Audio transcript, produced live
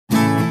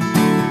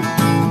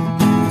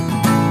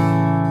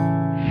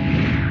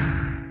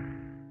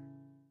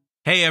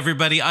Hey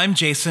everybody, I'm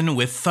Jason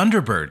with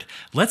Thunderbird.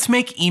 Let's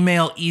make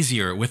email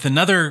easier with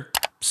another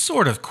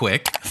sort of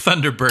quick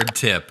Thunderbird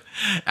tip.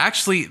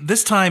 Actually,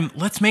 this time,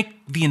 let's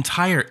make the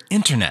entire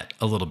internet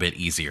a little bit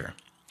easier.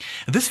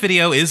 This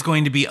video is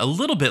going to be a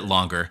little bit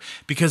longer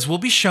because we'll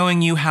be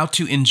showing you how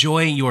to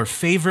enjoy your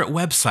favorite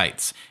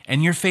websites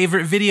and your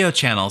favorite video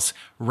channels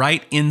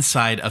right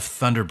inside of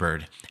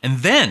Thunderbird. And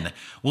then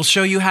we'll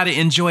show you how to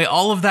enjoy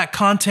all of that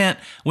content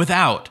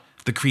without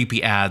the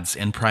creepy ads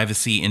and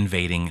privacy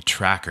invading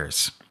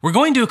trackers. We're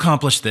going to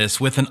accomplish this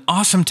with an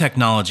awesome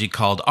technology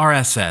called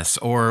RSS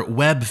or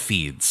web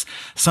feeds,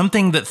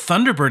 something that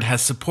Thunderbird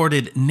has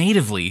supported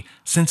natively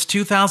since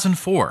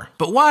 2004.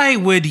 But why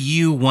would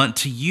you want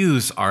to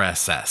use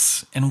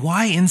RSS? And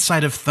why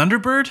inside of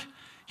Thunderbird?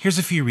 Here's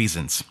a few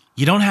reasons.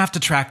 You don't have to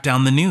track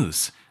down the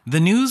news.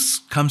 The news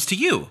comes to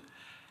you.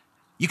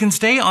 You can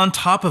stay on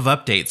top of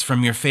updates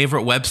from your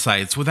favorite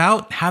websites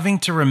without having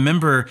to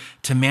remember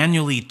to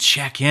manually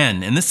check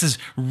in, and this is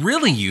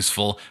really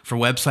useful for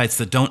websites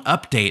that don't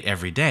update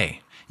every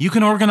day. You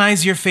can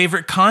organize your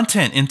favorite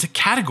content into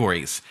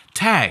categories,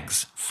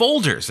 tags,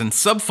 folders, and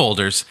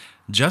subfolders,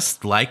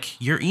 just like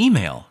your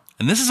email.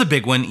 And this is a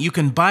big one. You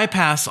can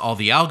bypass all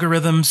the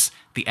algorithms,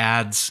 the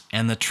ads,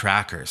 and the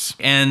trackers.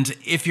 And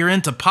if you're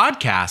into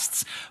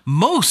podcasts,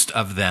 most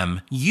of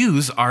them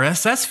use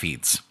RSS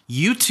feeds.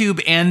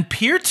 YouTube and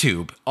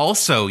PeerTube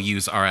also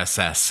use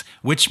RSS,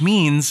 which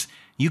means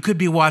you could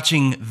be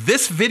watching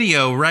this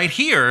video right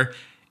here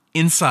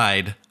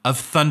inside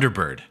of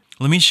Thunderbird.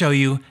 Let me show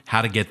you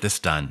how to get this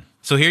done.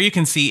 So here you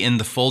can see in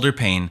the folder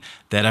pane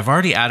that I've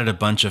already added a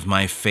bunch of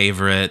my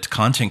favorite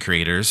content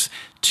creators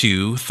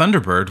to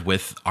Thunderbird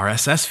with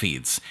RSS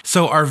feeds.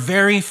 So our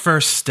very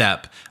first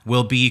step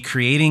will be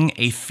creating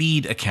a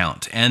feed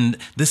account. And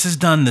this is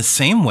done the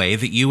same way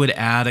that you would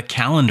add a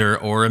calendar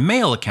or a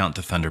mail account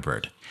to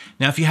Thunderbird.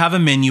 Now, if you have a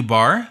menu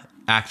bar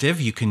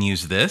active, you can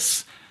use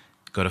this.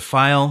 Go to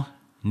File,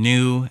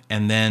 New,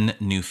 and then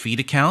New Feed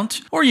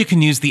Account. Or you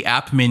can use the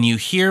app menu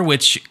here,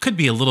 which could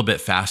be a little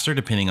bit faster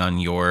depending on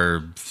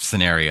your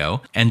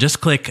scenario. And just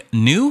click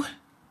New,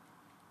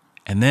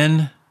 and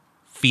then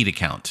Feed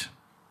Account.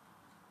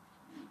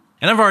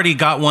 And I've already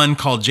got one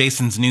called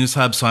Jason's News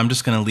Hub, so I'm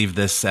just going to leave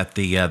this at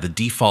the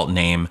default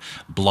name,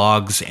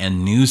 Blogs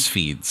and News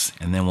Feeds.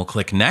 And then we'll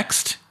click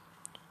Next.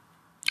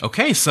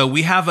 Okay, so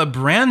we have a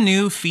brand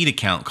new feed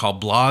account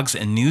called Blogs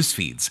and News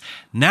Feeds.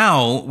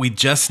 Now we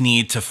just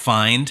need to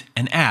find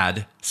and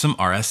add some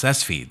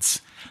RSS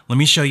feeds. Let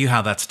me show you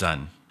how that's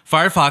done.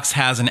 Firefox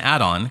has an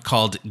add-on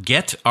called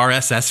Get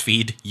RSS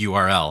Feed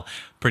URL.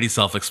 Pretty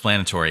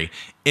self-explanatory.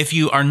 If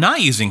you are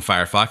not using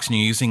Firefox and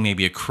you're using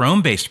maybe a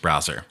Chrome-based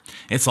browser,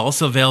 it's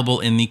also available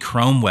in the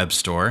Chrome Web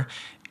Store,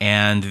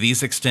 and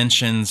these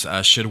extensions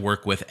should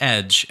work with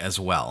Edge as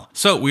well.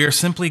 So we are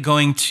simply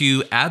going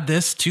to add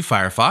this to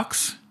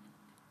Firefox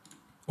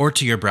or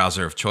to your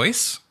browser of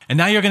choice. And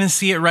now you're going to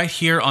see it right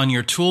here on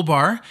your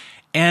toolbar,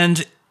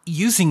 and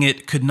using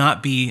it could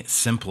not be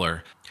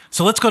simpler.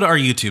 So let's go to our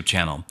YouTube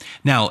channel.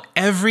 Now,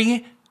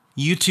 every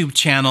YouTube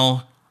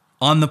channel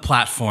on the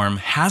platform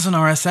has an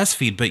RSS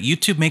feed, but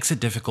YouTube makes it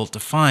difficult to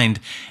find,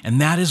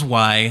 and that is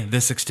why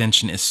this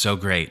extension is so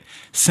great.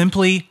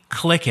 Simply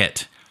click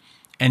it,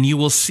 and you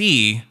will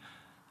see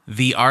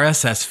the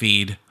RSS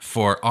feed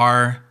for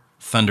our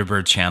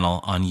Thunderbird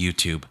channel on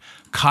YouTube.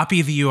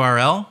 Copy the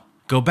URL,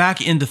 go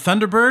back into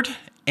Thunderbird,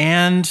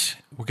 and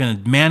we're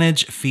going to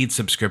manage feed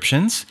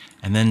subscriptions,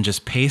 and then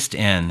just paste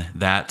in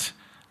that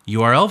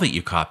URL that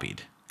you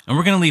copied. And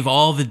we're going to leave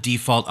all the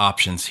default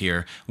options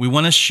here. We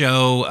want to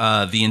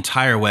show the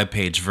entire web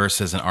page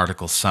versus an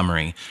article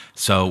summary.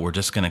 So we're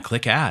just going to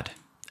click Add.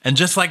 And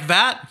just like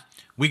that,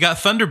 we got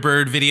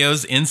Thunderbird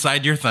videos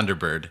inside your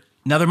Thunderbird.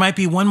 Now, there might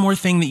be one more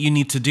thing that you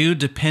need to do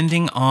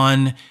depending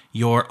on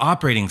your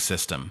operating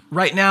system.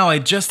 Right now, I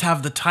just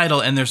have the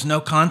title and there's no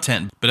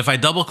content. But if I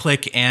double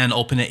click and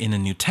open it in a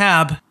new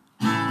tab,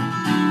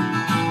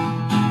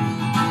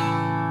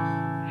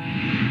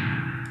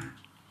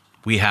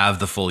 we have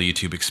the full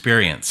YouTube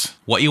experience.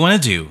 What you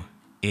want to do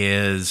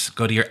is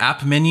go to your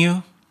app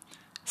menu,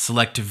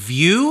 select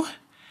View,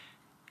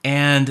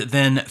 and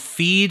then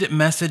Feed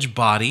Message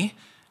Body.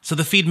 So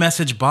the feed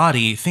message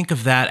body, think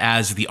of that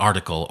as the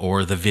article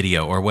or the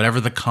video or whatever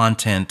the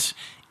content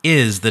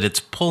is that it's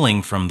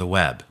pulling from the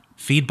web.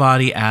 Feed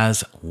body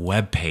as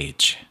web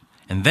page.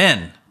 And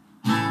then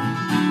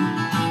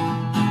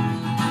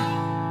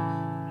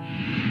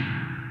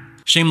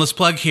shameless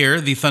plug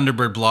here, the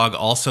Thunderbird blog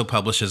also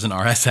publishes an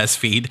RSS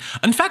feed.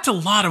 In fact, a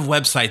lot of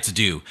websites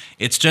do.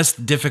 It's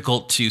just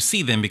difficult to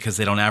see them because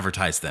they don't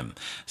advertise them.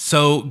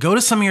 So go to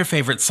some of your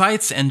favorite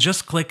sites and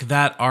just click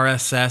that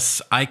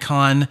RSS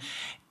icon,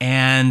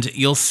 and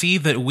you'll see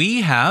that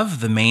we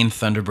have the main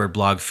Thunderbird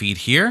blog feed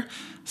here.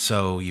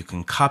 So you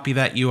can copy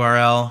that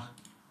URL,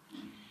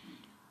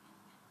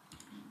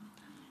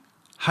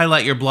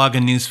 highlight your blog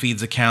and news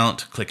feeds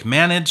account, click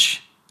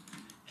Manage,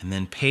 and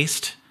then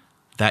paste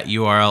that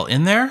URL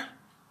in there.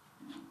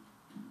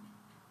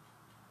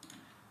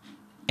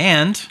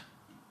 And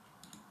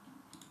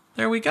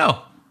there we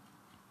go.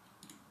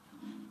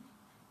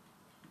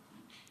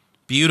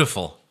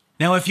 Beautiful.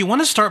 Now, if you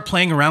want to start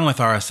playing around with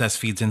RSS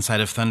feeds inside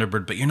of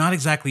Thunderbird, but you're not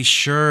exactly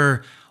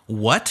sure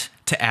what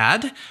to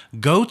add,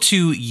 go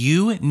to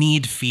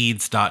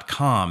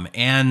youneedfeeds.com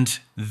and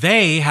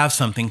they have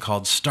something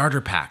called starter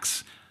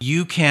packs.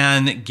 You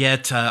can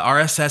get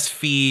RSS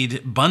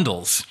feed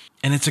bundles,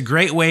 and it's a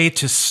great way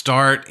to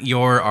start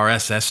your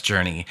RSS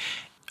journey.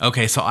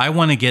 Okay, so I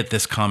want to get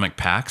this comic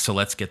pack, so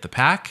let's get the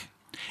pack.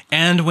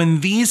 And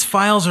when these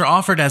files are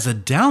offered as a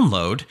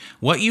download,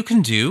 what you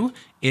can do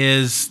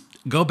is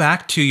go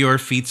back to your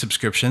feed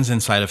subscriptions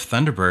inside of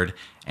Thunderbird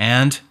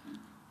and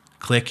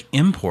click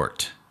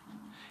Import.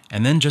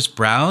 And then just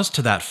browse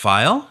to that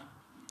file,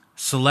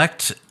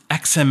 select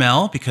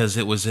XML because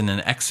it was in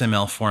an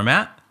XML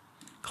format,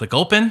 click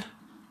Open,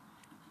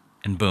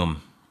 and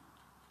boom.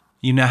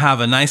 You now have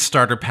a nice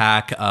starter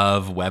pack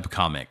of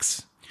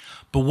webcomics.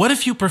 But what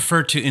if you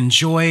prefer to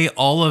enjoy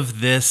all of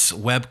this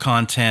web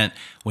content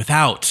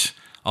without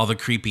all the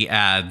creepy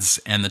ads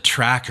and the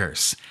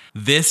trackers?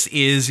 This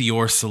is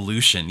your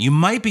solution. You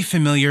might be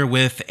familiar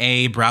with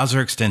a browser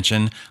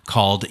extension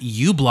called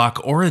uBlock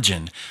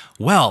Origin.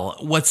 Well,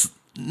 what's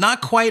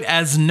not quite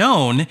as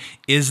known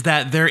is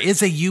that there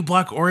is a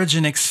uBlock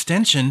Origin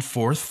extension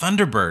for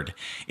Thunderbird.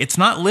 It's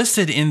not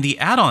listed in the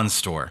add-on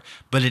store,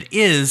 but it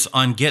is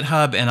on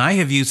GitHub, and I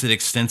have used it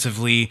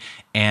extensively,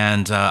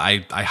 and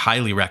I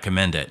highly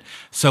recommend it.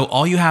 So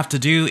all you have to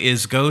do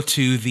is go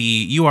to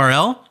the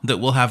URL that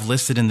we'll have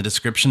listed in the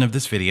description of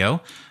this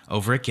video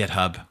over at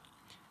GitHub,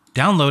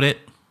 download it,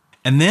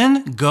 and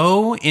then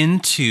go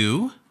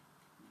into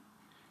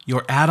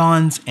your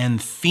add-ons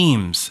and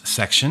themes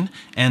section.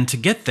 And to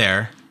get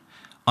there,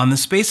 on the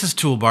Spaces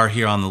toolbar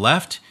here on the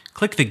left,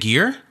 click the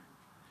gear,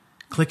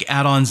 click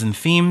add-ons and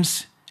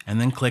themes, and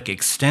then click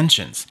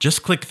extensions.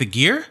 Just click the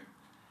gear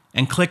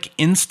and click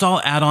install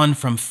add-on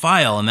from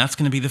file, and that's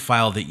going to be the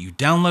file that you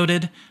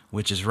downloaded,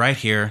 which is right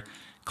here.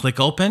 Click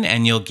open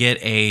and you'll get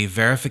a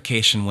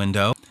verification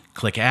window.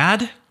 Click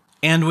add.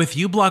 And with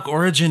uBlock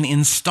Origin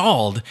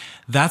installed,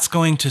 that's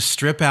going to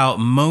strip out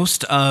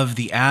most of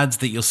the ads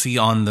that you'll see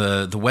on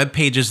the web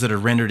pages that are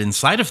rendered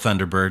inside of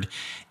Thunderbird,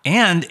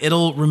 and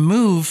it'll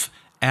remove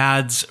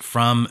ads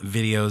from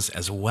videos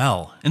as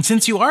well. And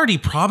since you already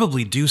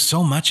probably do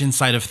so much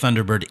inside of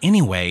Thunderbird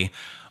anyway,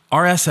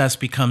 RSS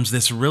becomes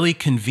this really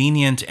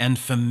convenient and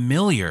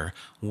familiar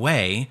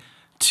way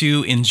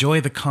to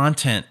enjoy the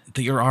content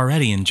that you're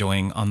already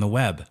enjoying on the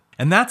web.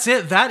 And that's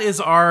it. That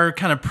is our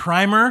kind of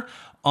primer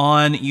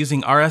on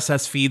using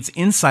RSS feeds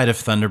inside of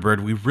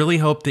Thunderbird. We really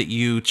hope that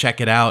you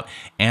check it out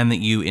and that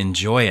you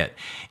enjoy it.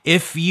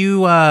 If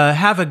you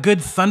have a good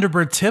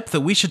Thunderbird tip that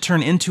we should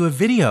turn into a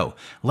video,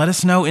 let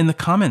us know in the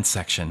comments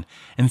section.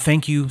 And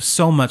thank you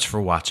so much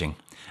for watching.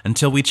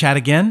 Until we chat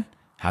again,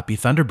 happy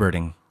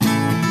Thunderbirding.